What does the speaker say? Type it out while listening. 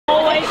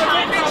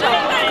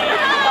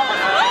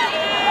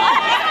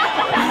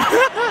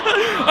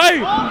Hey!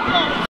 Yo,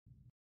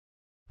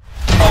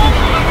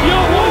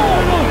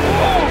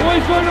 what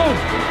is going on?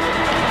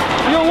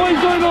 Yo, what is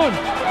going on?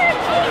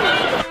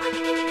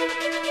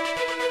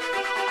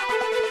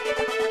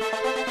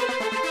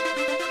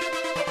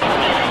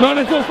 No,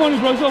 that's not funny,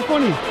 bro. It's not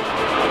funny.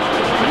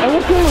 Hey,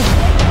 what's going on?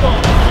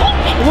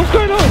 What's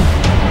going on?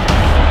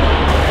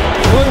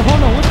 Wait,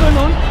 hold on. What's going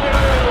on?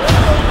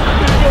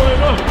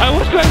 Hey,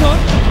 what's going on?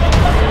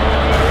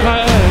 Nah,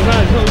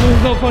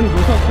 it's not funny, bro.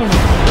 It's not funny.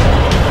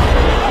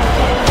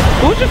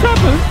 What just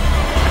happened?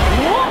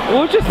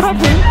 What just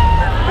happened?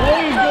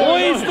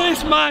 What is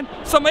this, man?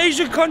 Some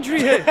Asian country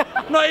here.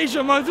 Not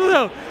Asia, man. What the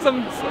hell?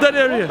 Some dead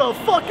area. What the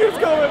fuck is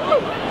going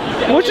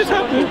on? What just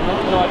happened?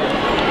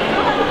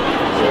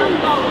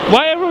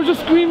 Why everyone just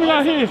screaming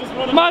out here?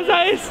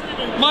 Mazais!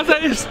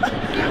 Mazais!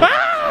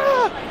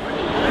 Ah!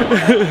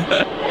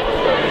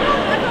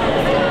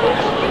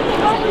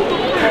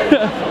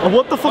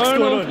 What the fuck's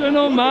going on? What's going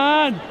on,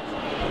 man?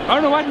 I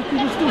don't know why these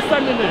people are still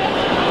standing there.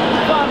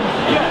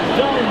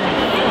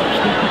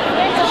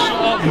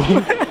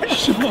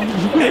 Shut up.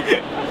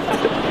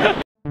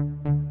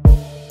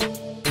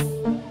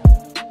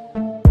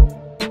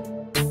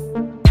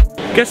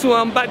 Guess what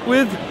I'm back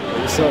with?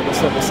 What's up?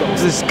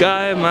 This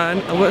guy,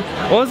 man. When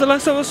was the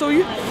last time I saw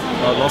you?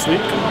 Last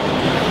week.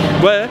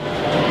 Where?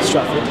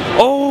 Stratford.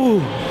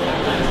 Oh!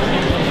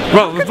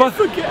 Bro,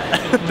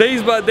 Forget.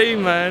 days by day,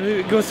 man.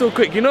 It goes so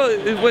quick. You know,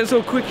 it went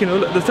so quick, you know.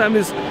 The time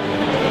is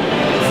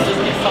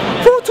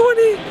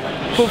 4:20.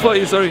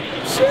 4:40, sorry.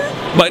 Shit.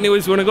 But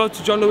anyways, we're gonna go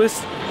to John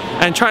Lewis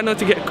and try not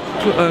to get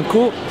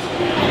caught.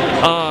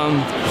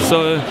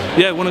 So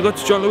yeah, wanna go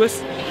to John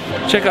Lewis,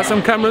 check out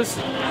some cameras,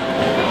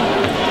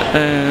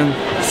 and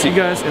see you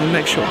guys in the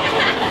next show.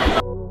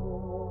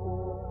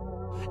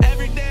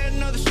 Every day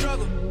another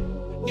struggle.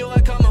 Knew I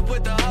come up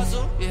with the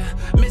hustle. Yeah,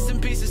 missing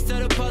pieces to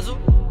the puzzle.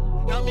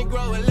 Help me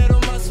grow a little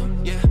muscle.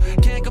 Yeah,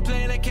 can't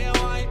complain, I can't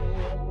whine.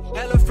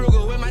 Hella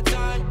frugal with my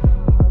time.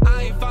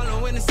 I ain't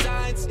following the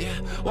signs. Yeah,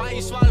 why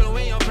you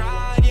swallowing your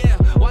pride? Yeah,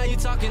 why you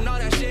talking all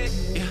that shit?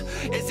 Yeah,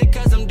 is it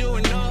cause I'm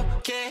doing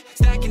okay?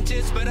 Stacking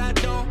chips, but I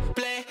don't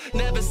play.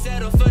 Never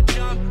settle for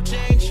jump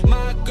change.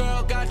 My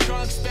girl got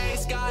trunk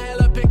space. Got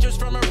hella pictures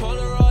from her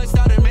Polaroid.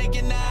 Started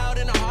making out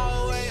in the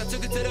hallway. I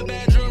took her to the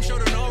bedroom,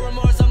 showed her no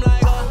remorse. I'm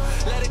like, oh,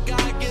 let a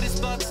guy get his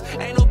bucks.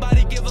 Ain't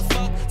nobody give a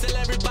fuck. Tell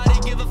everybody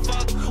give a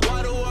fuck.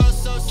 Why the world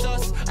so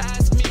sus?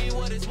 Ask me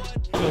what is what.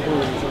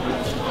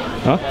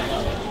 Huh?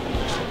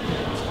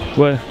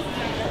 Where?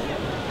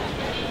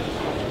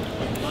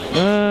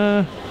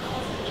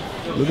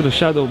 Look at the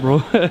shadow,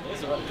 bro.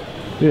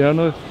 Yeah, I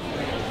know.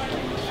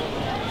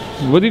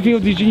 What do you think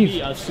of the jeans?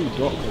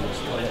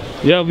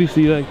 Yeah,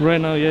 obviously, like right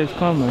now, yeah, it's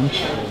calm, man.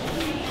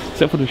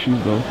 Except for the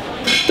shoes, though.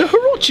 The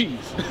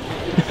Hirochis.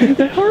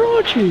 The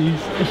Hirochis.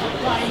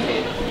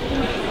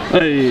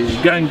 Hey,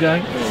 gang.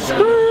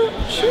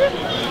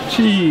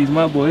 Jeez,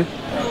 my boy.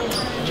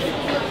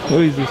 Who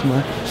is this,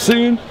 man?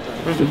 Soon,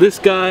 this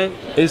guy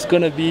is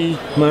gonna be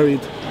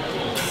married.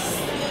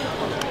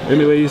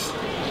 Anyways,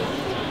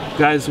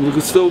 guys, we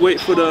could still wait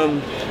for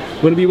the.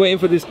 We're gonna be waiting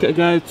for this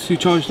guy to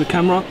charge the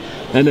camera,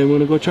 and then we're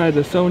gonna go try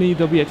the Sony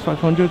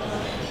WX500,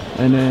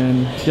 and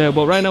then yeah.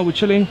 But right now we're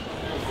chilling,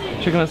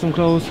 checking out some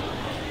clothes.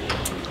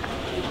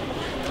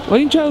 Why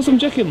don't you try out some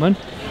jacket, man?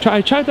 Try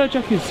that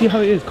jacket, see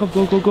how it is. Come,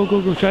 go.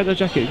 Try that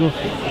jacket, go.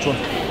 Which one?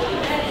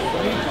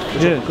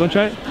 Yeah, go and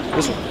try it.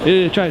 This one?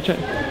 Yeah, try it.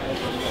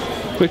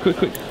 Quick.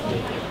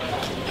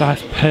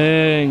 That's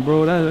pang,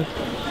 bro. That's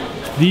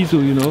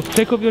diesel, you know.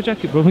 Take off your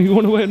jacket, bro. You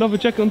want to wear another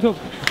jacket on top?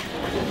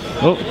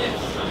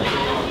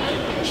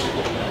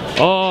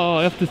 Oh,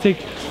 I have to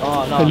take.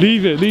 Oh, no.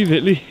 Leave it.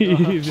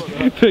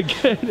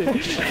 Forget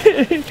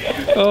it.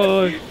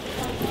 Oh, are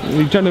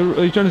you trying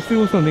to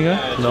steal something, huh?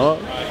 No.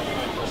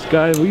 This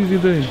guy, what is he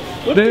doing?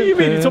 What do you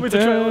mean? You told me to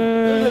try on.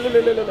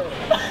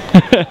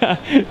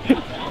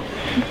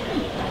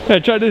 Hey,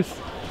 try this.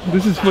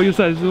 This is for your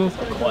size as well.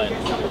 Quiet.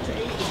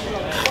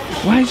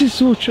 Why is it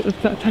so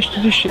attached to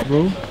this shit,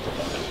 bro?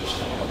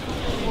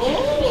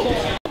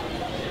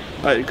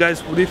 Alright,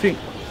 guys, what do you think?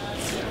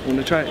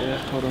 Wanna try it? Yeah,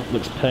 hold on.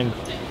 Looks peng.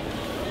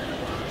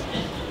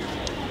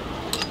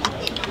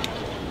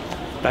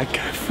 That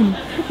guy,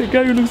 the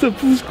guy who looks at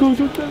Fusco,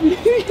 don't tell me.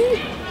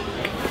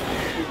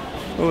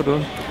 Hold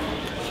on.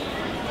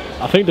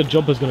 I think the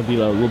jumper's gonna be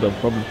like a real big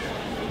problem.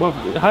 Well,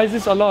 how is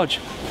this a large?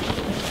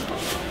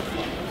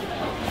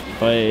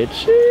 Wait,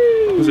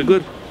 Was it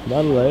good?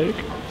 my leg.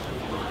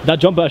 That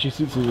jumper actually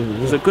suits you.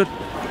 Is it good?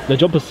 The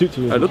jumper suits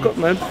you. Hey, look up,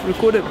 man.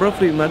 Record it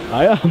properly, man.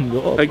 I am.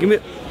 Look up. Hey, give me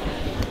it.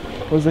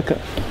 What's that?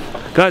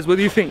 Guys, what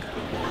do you think?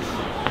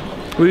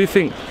 What do you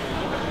think?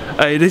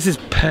 Hey, this is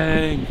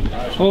pang.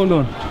 Hold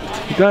on.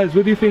 Guys,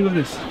 what do you think of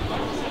this?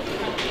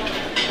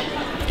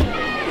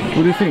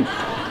 What do you think?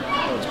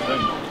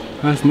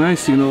 That's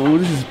nice, you know.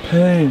 This is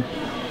pang.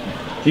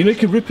 You know, you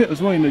can rip it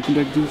as well, you know, you can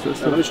like do that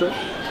stuff. Let me try it.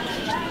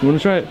 You wanna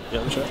try it? Yeah,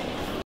 let me try it.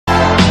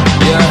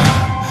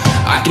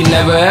 I can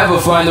never ever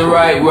find the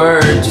right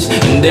words,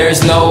 and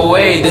there's no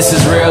way this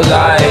is real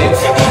life.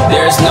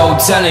 There's there's no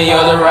telling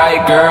you're the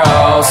right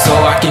girl. So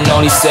I can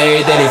only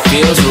say that it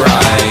feels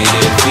right.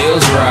 It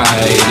feels right,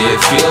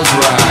 it feels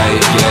right.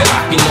 Yeah,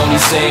 I can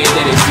only say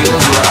that it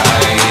feels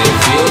right. It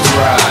feels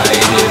right,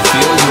 it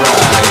feels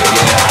right.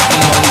 Yeah, I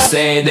can only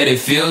say that it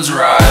feels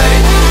right.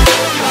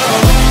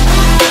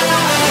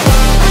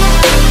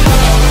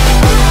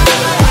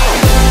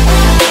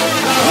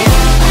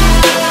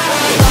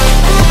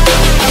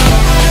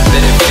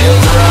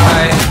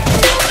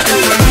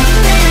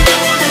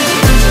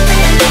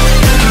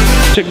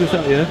 Check this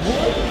out, yeah?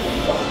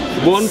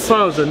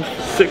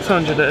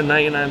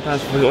 £1,699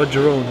 for a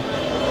Jerome.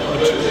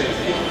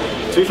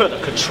 To be fair, the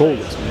control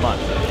is mad.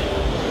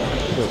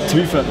 To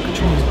be fair, the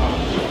control is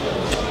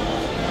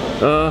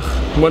mad.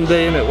 One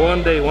day innit,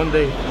 one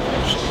day.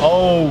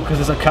 Oh, because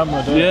there's a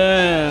camera there.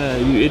 Yeah,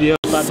 you idiot.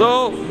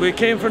 So, we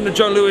came from the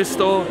John Lewis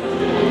store.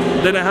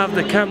 Didn't have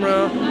the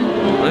camera.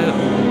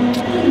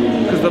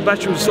 Because the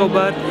battery was so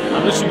bad.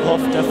 I'm literally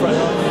half deaf right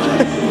now.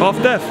 Half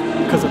deaf?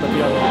 Because of the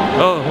piano.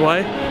 Oh,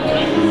 why?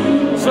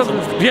 So,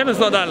 the piano's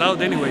not that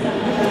loud anyway.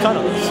 It kind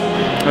of is.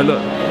 Oh,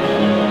 look.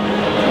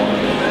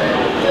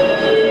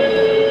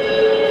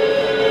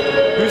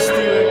 Who's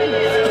stealing?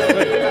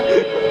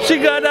 She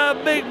got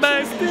that big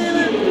bag.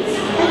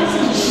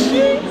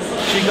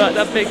 She got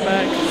that big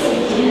bag.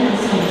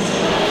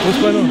 What's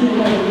going on?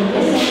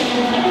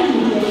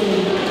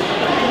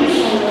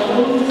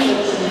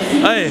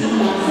 Hey,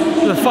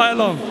 there's a fire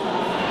alarm.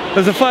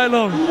 There's a fire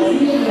alarm.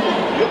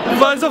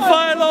 There's a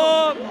fire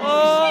alarm.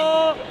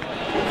 Oh,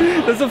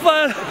 there's a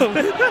fire alarm.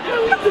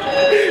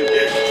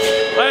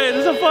 Hey,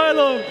 there's a fire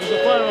alarm. There's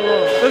a fire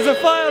alarm. There's a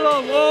fire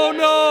alarm. Oh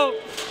no.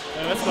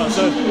 Yeah, that's not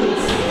so.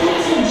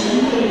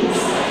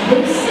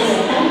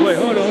 Wait,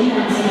 hold on.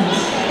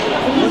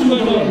 What's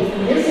going on?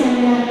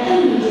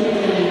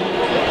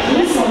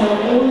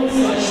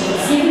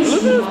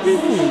 Look at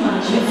those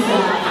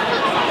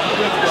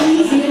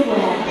people.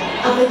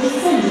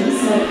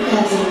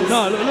 No,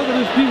 look at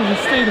those people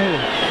just stayed here.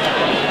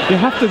 They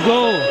have to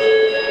go.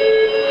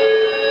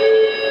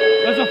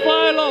 There's a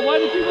fire alarm. Why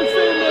do people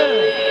stay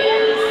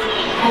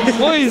there?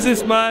 What is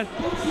this, man?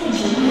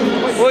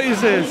 What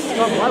is this?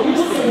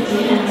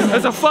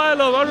 There's a fire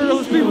alarm. I don't know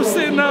those people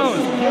sitting down.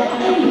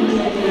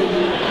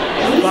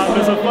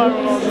 There's a fire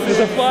alarm. There's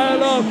a fire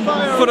alarm.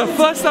 For the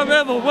first time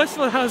ever,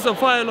 Westfield has a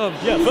fire alarm.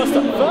 Yeah, first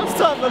time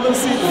I've ever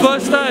seen it.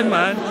 First time,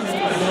 man.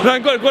 I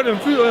got them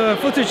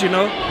footage, you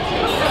know.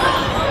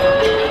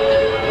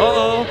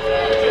 Uh-oh.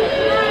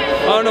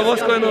 I don't know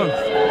what's going on.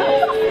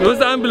 Where's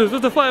the ambulance?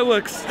 Where's the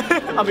fireworks?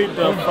 I mean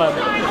the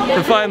fireman.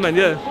 The fireman,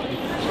 yeah.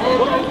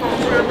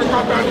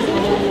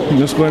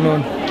 What's going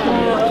on?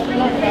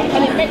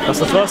 That's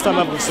the first time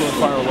I've ever saw a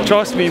fire alarm.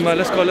 Trust me, man.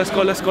 Let's go, let's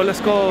go, let's go, let's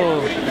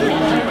go.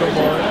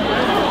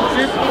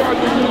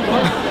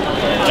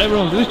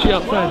 Everyone's literally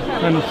outside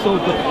and it's so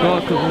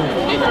dark as well.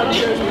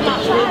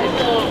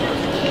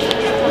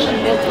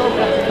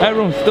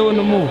 Everyone's still in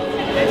the mall.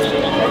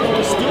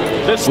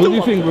 What do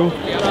you think, bro?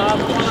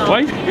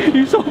 Why?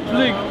 You're so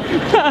big.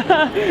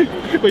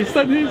 Wait,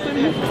 stand here, stand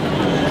here.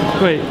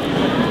 Wait.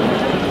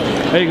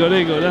 There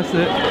you go, that's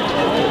it.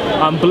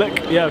 I'm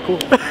Blick. Yeah, cool.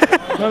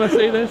 No,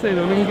 stay there.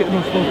 Let me get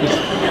my focus.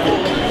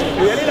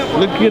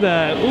 Look at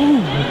that.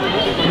 Ooh,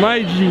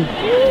 my G.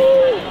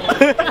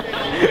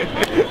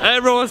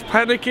 Everyone's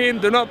panicking.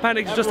 Do not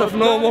panic. It's just a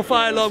normal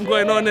fire alarm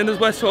going on in this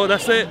Westfield.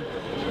 That's it.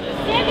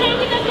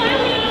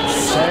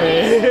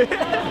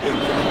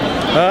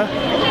 Huh?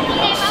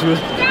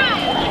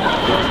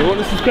 You want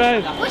to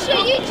subscribe? What's your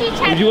YouTube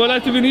channel? Would you want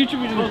that to be an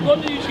YouTube channel? Go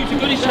to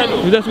YouTube channel.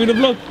 Would that be the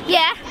vlog?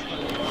 Yeah.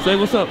 Say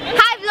what's up.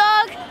 Hi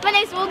vlog. My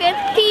name's Morgan.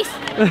 Peace.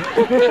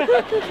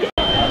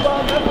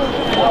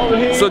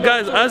 So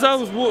guys, as I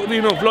was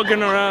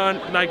vlogging around,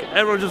 like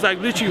everyone just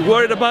like literally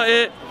worried about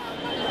it,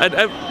 and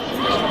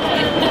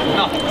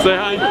say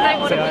hi.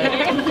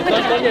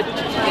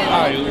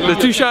 They're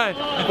too shy.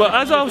 But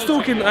as I was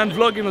talking and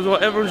vlogging as well,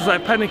 everyone's just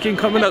like panicking,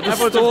 coming out the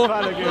store.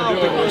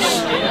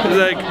 It's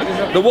like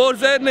the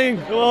world's ending.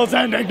 The world's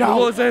ending now.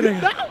 The world's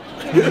ending.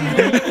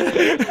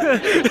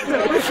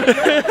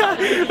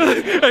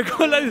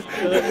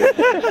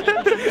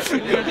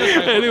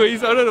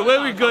 Anyways, I don't know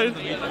where we're going,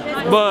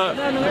 but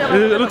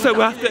it looks like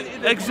we have to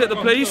exit the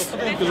place.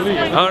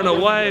 I don't know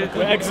why.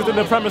 We're exiting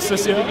the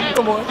premises, yeah.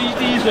 Come on.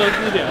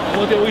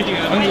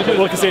 What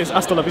I can say is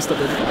hasta la vista,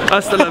 baby.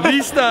 Hasta la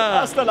vista.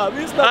 Hasta la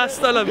vista.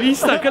 Hasta la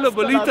vista. Que lo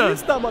bonita.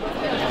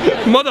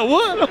 Mother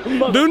what?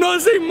 Do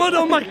not say mother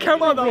on my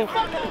camera, bro.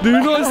 Do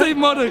not say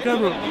mother,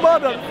 camera.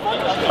 Mother.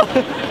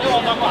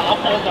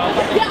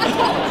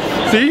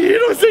 See, you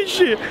don't say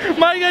shit.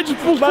 My guy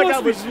just walked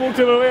past me. just walked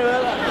him away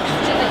like that.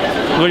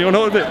 Well, you wanna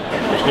hold it?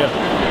 Yeah.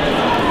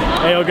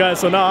 Hey, yo, guys,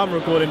 so now I'm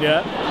recording,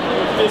 yeah?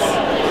 This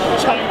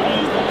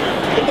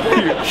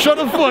Chinese. Shut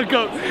the fuck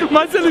up.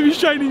 Man telling me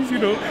Chinese, you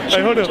know.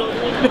 Hey, hold up.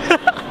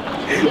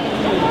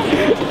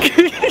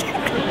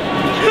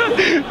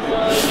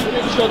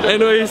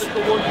 Anyways,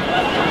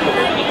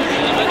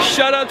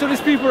 shout out to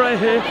these people right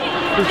here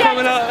who's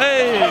coming out.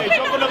 Hey,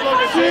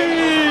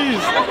 jeez.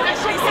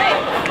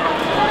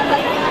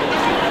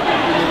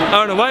 I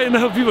don't know why the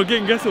hell people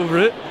getting gas over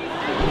it.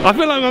 I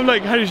feel like I'm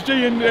like Harris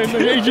J and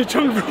AJ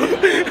Chung, bro.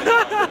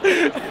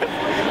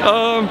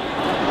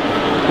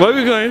 Where are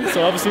we going?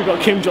 So obviously we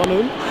got Kim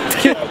Jong-un.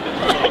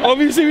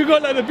 Obviously we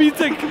got like the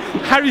B-Tech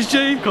Harris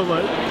J. Come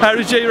on.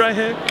 Harris J right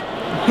here.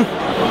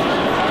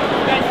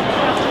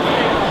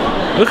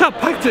 Look how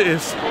packed it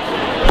is.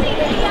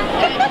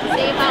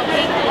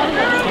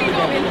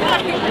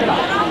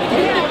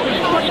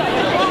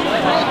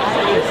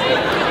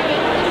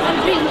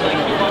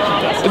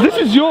 This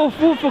is your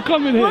fault for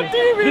coming here. What do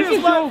you mean this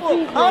is your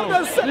fault, bro.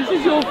 This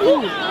is your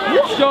fault.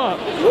 Shut up.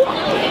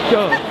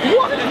 Shut up.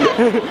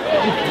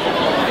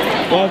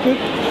 What happened?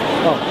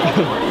 Oh.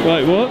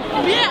 Right, what?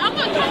 Yeah, I'm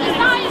not trying to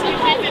die.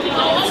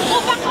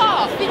 I'll back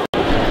off.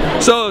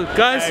 So,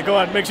 guys. Hey, go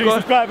on, make sure you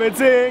subscribe and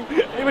sing.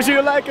 Make sure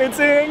you like and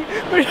sing.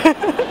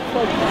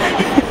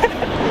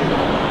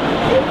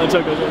 I'm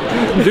joking.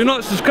 Do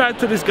not subscribe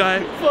to this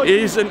guy.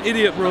 He's an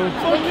idiot, bro.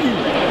 Fuck you.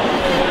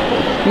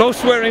 No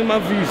swearing my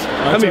views.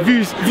 I mean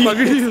views. My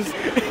views.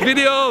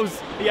 Videos.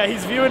 Yeah,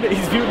 he's viewing the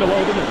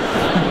world, isn't it?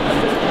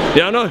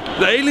 Yeah, I know.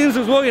 The aliens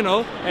as well, you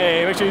know.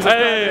 Hey, make sure you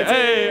subscribe.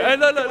 Hey,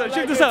 look,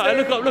 check this out. Hey,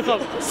 look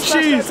up.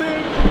 Jeez.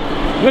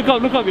 Look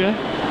up, yeah.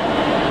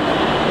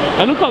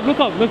 And look up.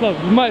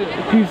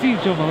 Can you see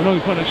each other? No,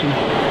 you can't actually.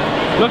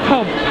 Look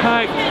how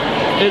packed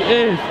it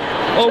is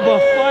over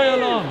fire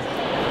alarm.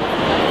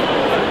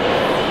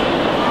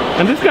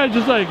 And this guy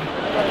just like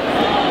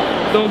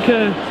don't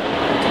care.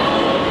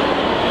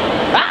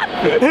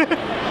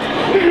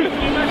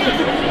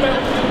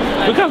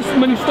 Look how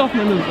many stuff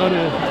men are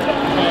there.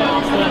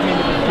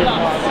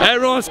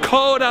 Everyone's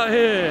cold out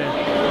here.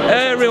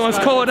 Everyone's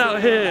cold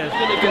out here.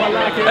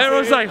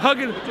 Everyone's like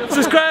hugging.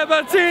 Subscribe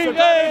our team.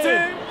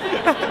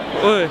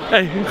 Hey,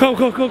 hey, come.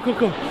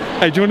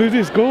 Hey, do you want to do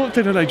this? Go up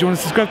to the like. Do you want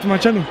to subscribe to my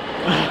channel?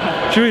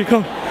 Should we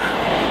come?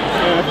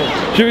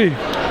 Should we?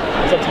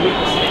 It's up to you.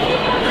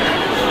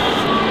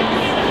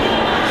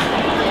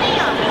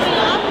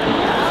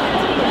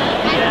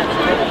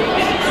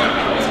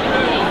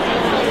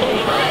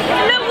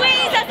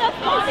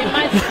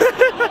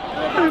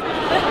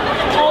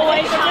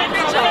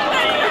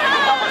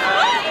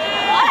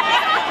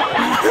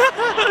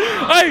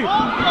 Hey!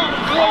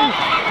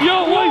 Yo,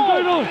 what is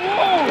going on?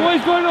 What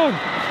is going on?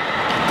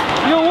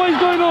 Yo, what is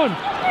going on?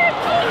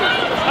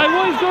 Hey,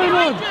 what is going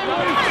on?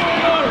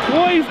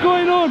 What is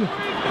going on?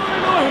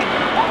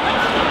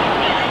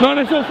 No,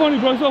 that's not funny,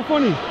 bro. It's not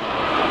funny.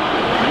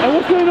 Hey,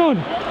 what's going on?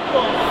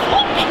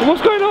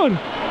 What's going on?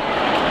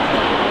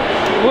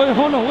 Wait,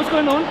 hold on. What's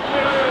going on?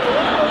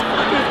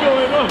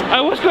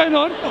 Hey, what's going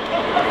on?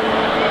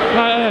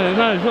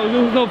 No,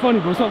 it's not funny,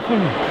 bro. It's not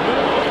funny.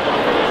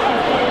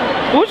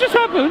 What just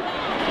happened?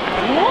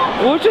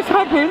 What just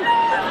happened?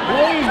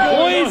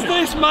 What is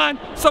this, man?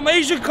 Some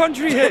Asian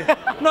country here.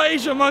 Not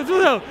Asian, man. What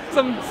the hell?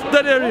 Some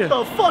dead area.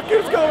 What the fuck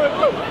is going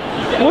on?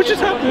 What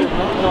just happened?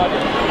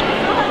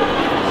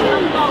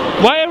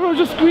 Why everyone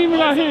just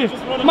screaming out here?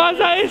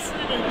 Maza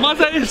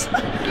is!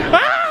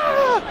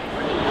 Ah!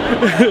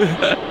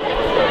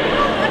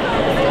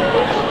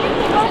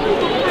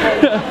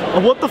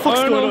 What the fuck's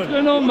going on? What's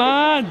going on,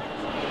 man?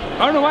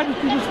 I don't know why these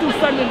people are still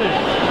standing there.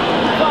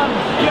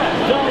 Get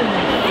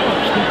down.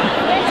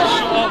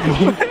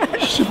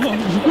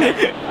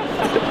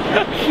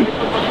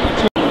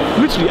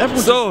 Literally,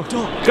 everyone's so,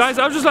 guys,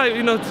 I was just like,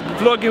 you know,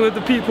 vlogging with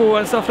the people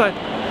and stuff like.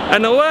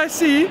 And what I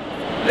see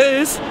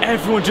is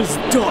everyone just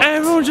died.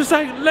 Everyone just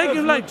like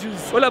legging like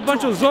well, a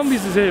bunch of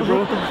zombies is here,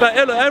 bro. Like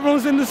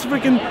everyone's in this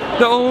freaking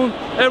their own.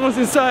 Everyone's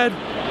inside.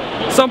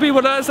 Some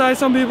people that side,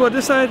 some people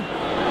this side.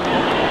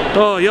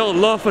 Oh, yo,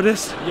 Allah for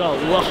this. Ya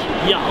Allah.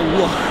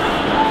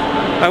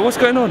 Hey, what's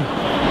going on?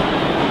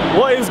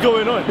 What is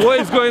going on? What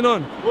is going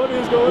on? What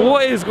is going on?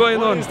 What is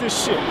going on? What is this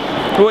shit?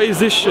 What is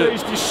this shit? What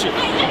is this shit?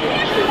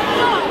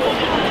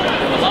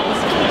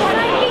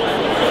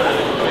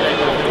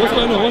 What's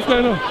going on? What's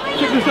going on?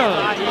 Check this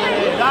out.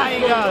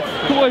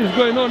 What is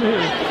going on here?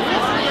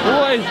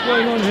 What is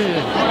going on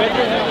here?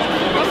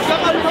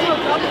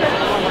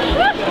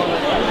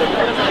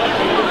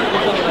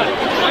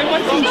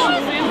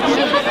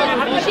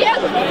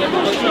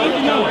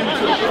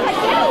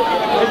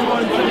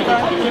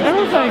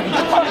 Everyone's like,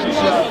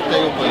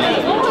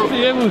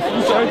 see,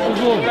 everyone's sorry to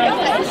go.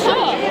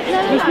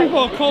 These people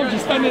are cold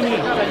just standing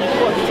here.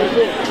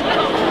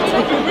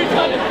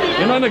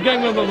 You're not a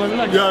gang member, man.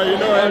 Like, yeah, you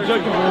know, I'm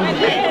joking, bro.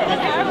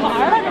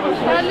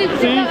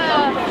 See?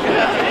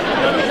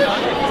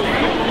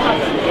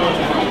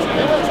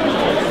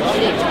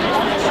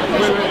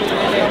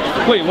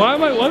 Wait, why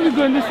are we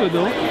going this way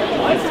though?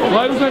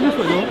 Why are we going this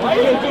way though?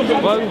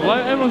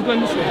 Why everyone's going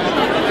this way?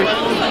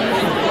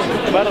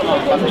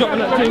 I'm dropping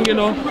that thing, you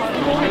know.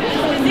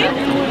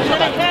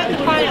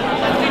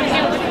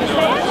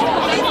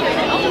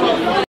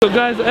 So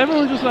guys,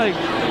 everyone's just like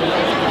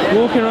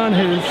walking around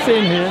here,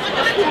 sitting here.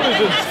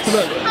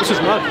 Look, this is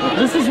mad.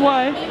 This is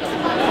why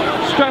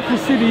Stratford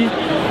City,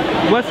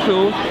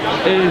 Westfield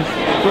is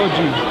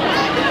dodgy.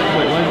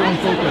 Wait, why is it on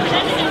focus?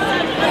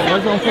 Why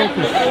is it on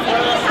focus?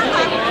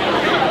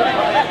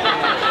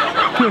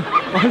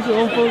 Why is it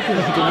all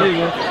focused? There you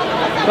go.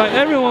 Like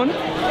everyone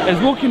is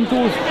walking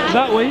towards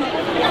that way,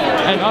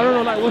 and I don't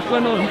know like what's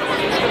going on.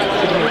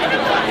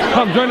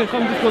 Come join it,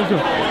 come this closer.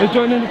 Let's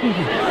join in the queue.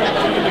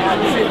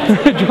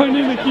 Join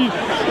in the queue.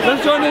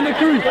 Let's join in the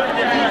crew.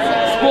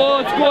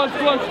 Squad.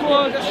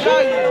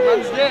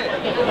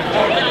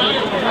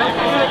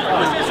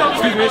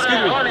 Excuse me.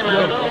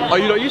 Are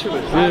you not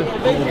YouTubers?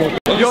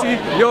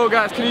 Yeah. Yo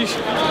guys, can you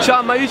shout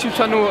out my YouTube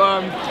channel,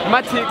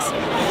 Matics,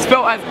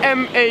 spelled as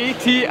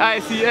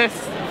M-A-T-I-C-S.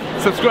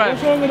 Subscribe.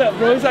 What's wrong with that,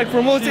 bro? It's like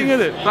promoting,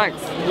 isn't it? Thanks.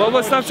 What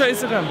about Snapchat,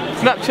 Instagram?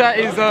 Snapchat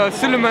is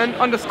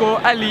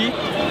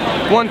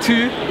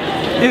Suleiman_Ali12.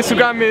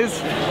 Instagram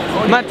is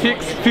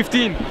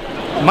Matics15.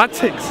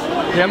 Matics.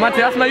 Yeah, Matics,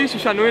 that's my YouTube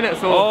channel, innit?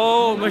 So.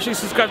 Oh, make sure you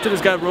subscribe to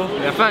this guy, bro.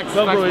 Yeah, thanks.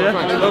 Love, bro, yeah?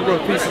 Thanks. Love, bro,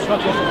 peace.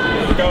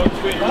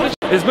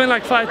 It's been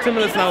like 5-10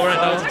 minutes now, right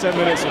now. 10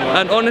 minutes.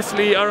 And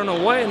honestly, I don't know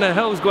what in the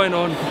hell is going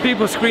on.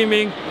 People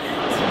screaming.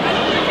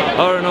 I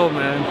don't know,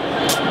 man.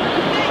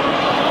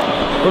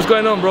 What's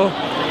going on, bro?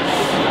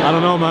 I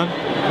don't know, man.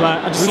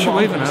 Like, I just Who's she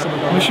waving at?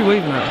 Who's she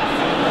waving at?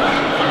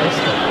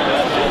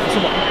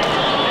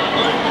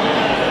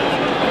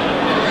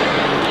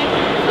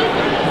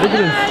 Look at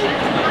this.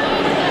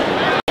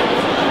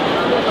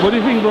 What do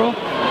you think, bro? I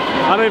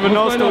don't even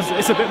know. going on?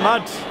 It's a bit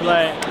mad.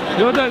 Like,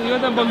 You're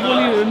that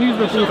Bengali news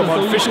reporter. come on,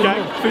 so you fish should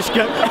gang.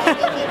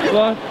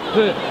 What?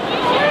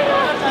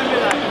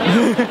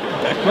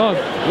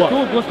 What?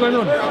 What's going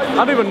on?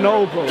 I don't even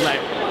know, bro. Like,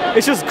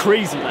 it's just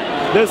crazy.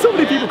 Like, there's so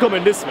many people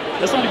coming this way.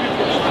 There's so many people.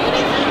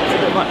 It's a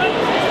bit mad.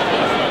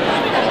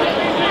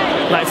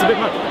 Like, it's a bit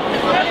mad.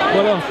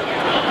 What else?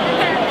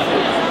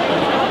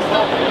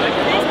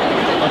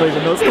 I don't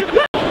even know.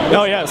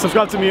 Oh yeah,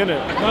 subscribe to me,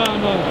 innit? No.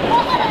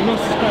 You're not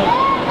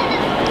subscribed.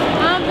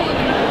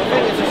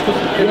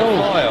 Yo, I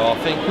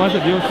think.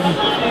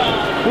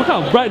 Look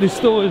how bright this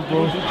store is,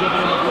 bro. I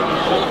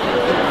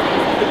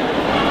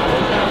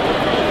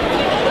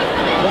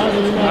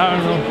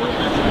don't know.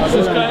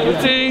 Subscribe to the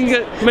thing.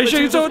 Make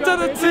sure you talk to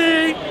the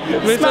thing.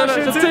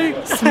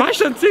 Smash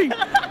the thing.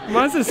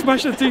 Man said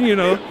smash the thing, you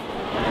know.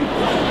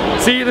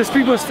 See, there's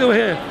people still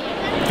here.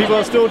 People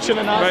are still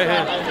chilling out. Right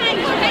here.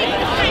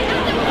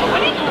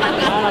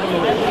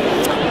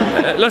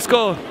 Let's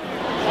go.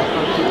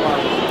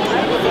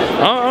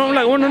 I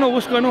don't want to know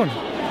what's going on.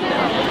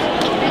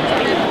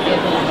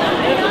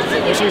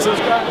 Make sure you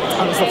subscribe.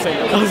 I'm just not saying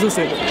that. I was just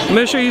saying that.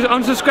 Make sure you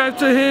unsubscribe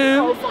to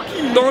him.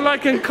 Don't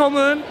like and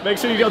comment. Make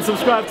sure you get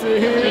subscribed to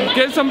him.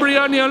 Get some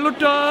biryani and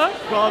lutta.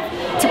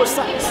 Too much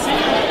sauce.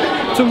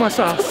 To my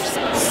sauce.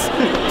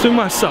 To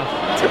my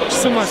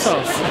sauce. To my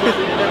sauce.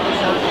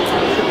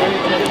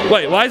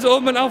 Wait, why is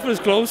Oldman Alfred's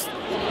closed?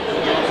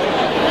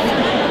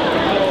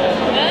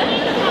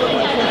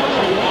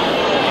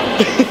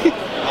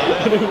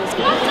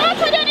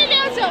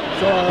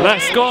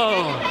 Let's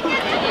go.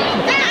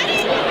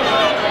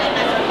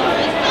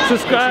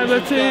 Subscribe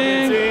the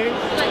thing.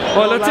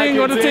 What the thing,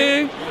 what the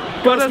thing.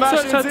 Got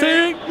that touch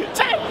thing.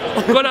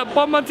 Got that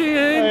bomb thing.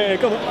 Hey,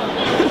 come on.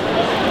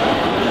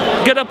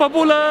 Get a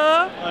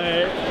papula.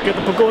 Hey, get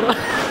the pakora.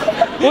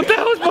 What the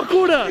hell is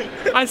bakura?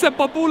 I said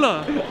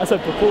papula. I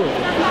said pakora.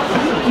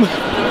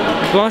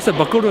 Well, I said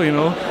bakura, you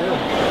know.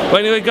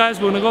 But anyway, guys,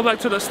 we're gonna go back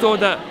to the store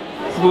that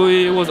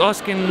we was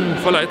asking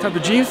for like a type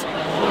of jeans.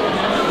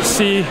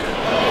 See,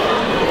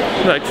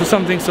 like for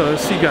something. So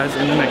see you guys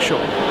in the next show.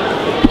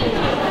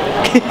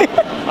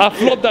 I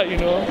flopped that, you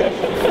know.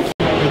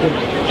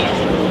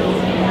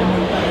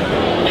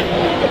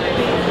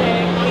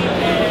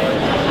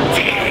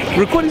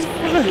 Record his.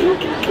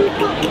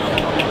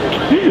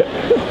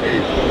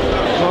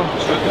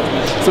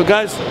 So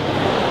guys, I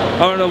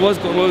don't know what's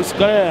going.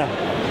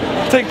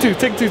 Take two.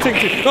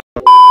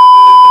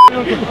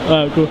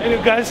 Alright, cool.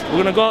 Anyway, guys, we're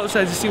gonna go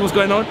outside to see what's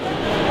going on.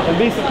 And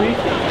basically,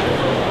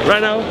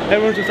 right now,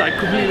 everyone's just like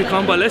completely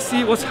calm. But let's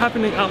see what's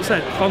happening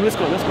outside. Come, let's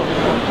go.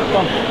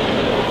 Come.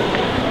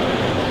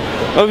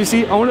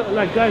 Obviously, I wanna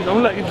guys, I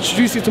wanna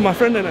introduce you to my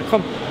friend and I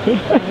come.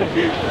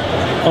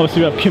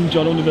 Obviously, we have Kim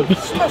Jong-un in the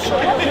business.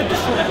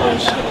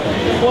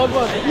 What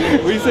are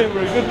you saying,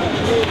 bro? Good.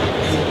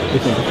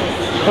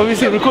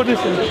 Obviously, record this.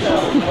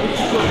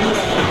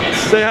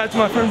 Say hi to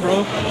my friend,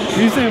 bro.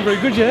 You saying very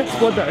good, yeah?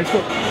 Squad that.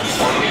 Squad.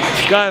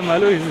 Guy, my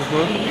Louis,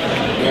 bro.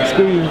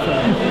 Screw you.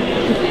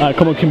 Alright,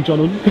 come on, Kim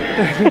Jong-un.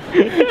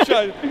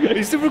 Are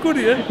you still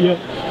recording, yeah? Yeah.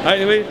 Alright,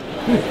 anyway.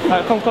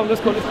 Alright, come,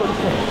 let's go.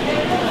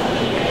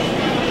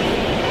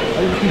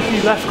 As you can see,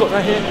 last got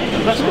right here.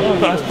 Last got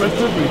that's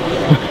February.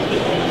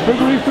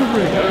 February.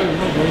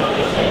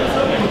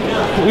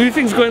 What do you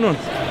think's going on? I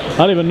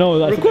don't even know.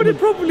 That's Record it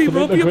properly,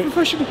 bro. Be a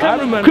professional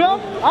cameraman.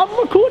 I'm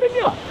recording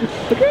you.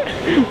 Okay.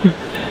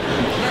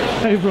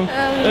 Hey, bro.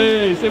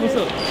 Hey, say what's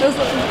up. What's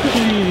up?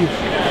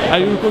 Are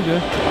you recording?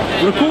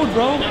 Yeah? Record,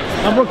 bro.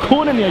 I'm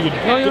recording you.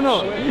 No, you're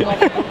not.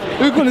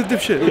 Who's gonna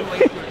dipshit?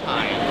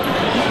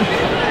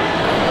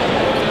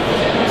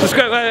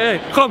 Subscribe. Hey,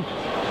 come.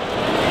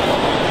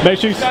 Make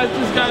sure you Guys,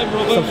 this guy, bro.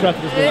 subscribe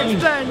to this video.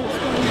 It's done. Do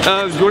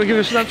you want to give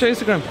us a Snapchat,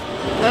 Instagram?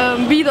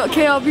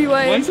 B.KRBY.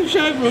 Why are you so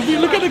shy, bro?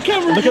 Look at the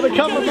camera. Look at the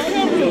camera, man.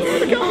 Look at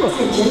the camera.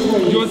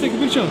 Do you want to take a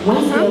picture?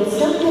 Westfield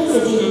Stratford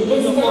City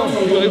is now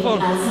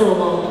trading as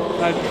normal.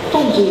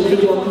 Thank you for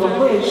your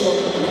cooperation.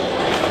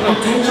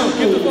 Attention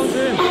please.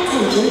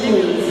 Attention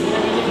please.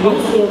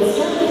 Westfield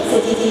Stratford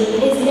City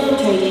is now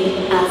trading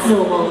as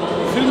normal.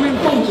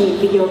 Thank you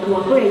for your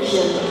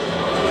cooperation.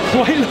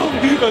 Why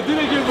laughing? I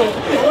didn't give up.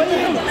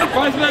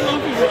 Why is that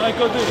laughing? I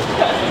got it.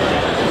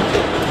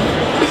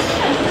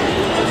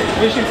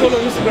 You should follow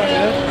Instagram,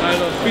 yeah? I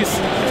love peace.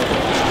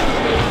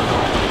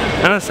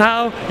 And that's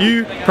how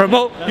you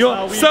promote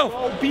yourself.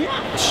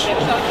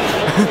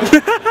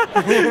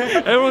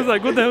 Everyone's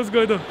like, what the hell's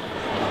going on?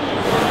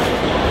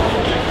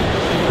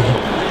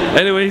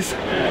 Anyways,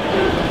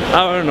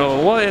 I don't know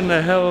what in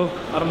the hell.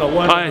 I don't know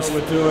what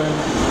we're doing.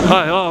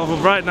 Hi,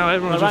 right now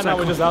everyone's Right just now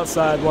like, we're just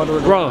outside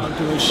wandering around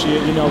doing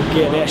shit, you know,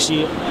 getting that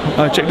shit.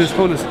 Alright, check this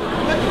photos.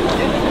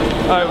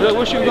 Alright,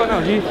 what should we got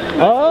now, G?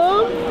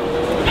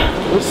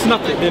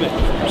 Snap it, didn't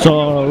it?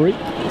 Sorry.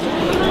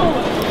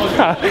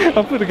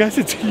 I put the guy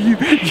said to you,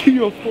 give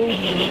your phone.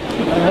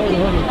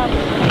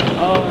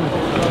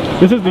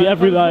 This is the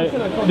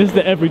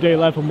everyday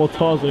life of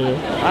Mortaza.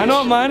 I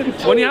know, man.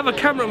 When you have a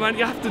camera, man,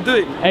 you have to do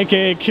it.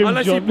 AKA Kim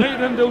Unless you Jong. pay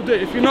them, they'll do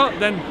it. If you're not,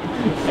 then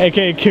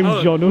AKA Kim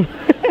Jong.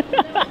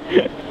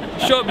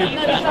 show me.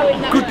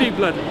 Good deep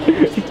blood.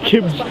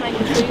 Kim.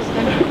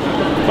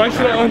 Thanks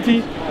for that,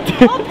 auntie.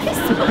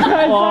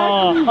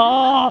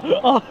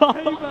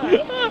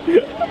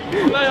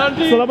 Hi,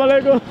 auntie.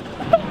 Assalamualaikum.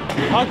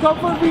 I come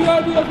from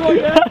biryani as well,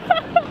 yeah?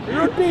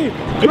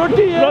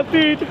 Roti, yeah?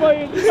 Roti,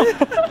 cepat.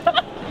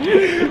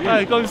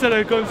 Alright, come sit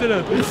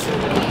down.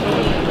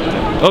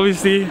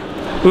 Obviously,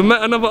 we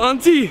met another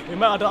auntie. We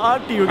met another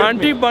auntie.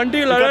 Auntie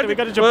Banti, we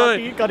got a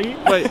chapati, curry.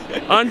 Wait,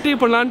 auntie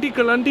Palanti,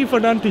 Kalanti,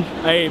 Fadanti.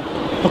 Hey,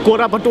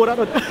 pakora, patora.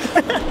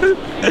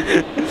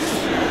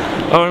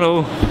 I don't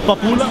know.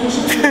 Papula.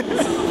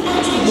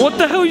 What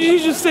the hell did you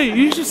just say?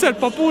 You just said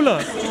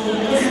Papula.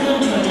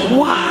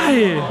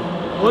 Why?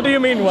 What do you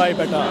mean, why,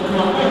 Becca?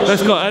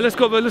 Let's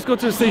go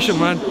to the station,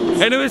 man.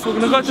 Anyways, we're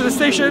gonna go to the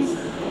station.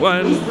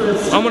 When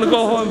I'm gonna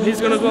go home, he's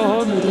gonna go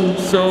home.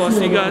 So I'll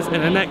see you guys in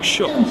the next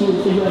shot.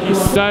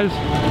 Peace. Guys,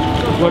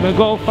 we're gonna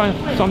go find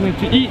something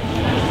to eat.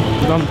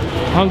 I'm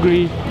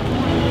hungry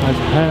as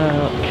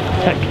hell.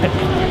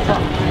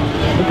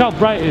 Look how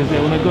bright it is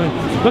there when I go in.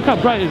 Look how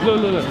bright it is.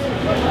 Look.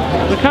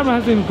 The camera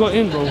hasn't even got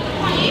in, bro.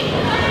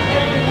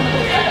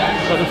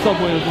 Got the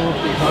subway as well.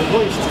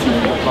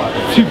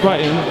 Too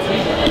bright in.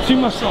 Too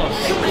much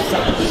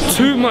sauce.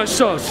 Too much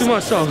sauce.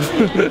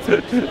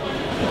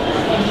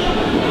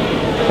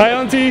 Hi,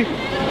 auntie.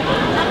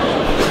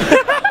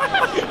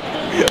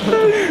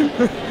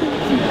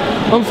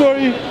 I'm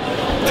sorry.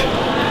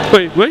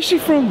 Wait, where's she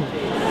from?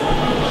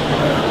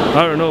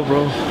 I don't know,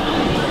 bro.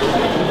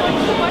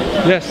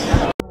 Yes.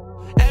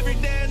 Every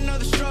day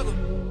another struggle.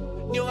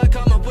 Knew I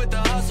come up with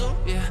the hustle.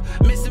 Yeah,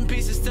 missing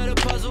pieces to the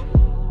puzzle.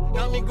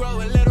 Help me grow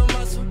a little.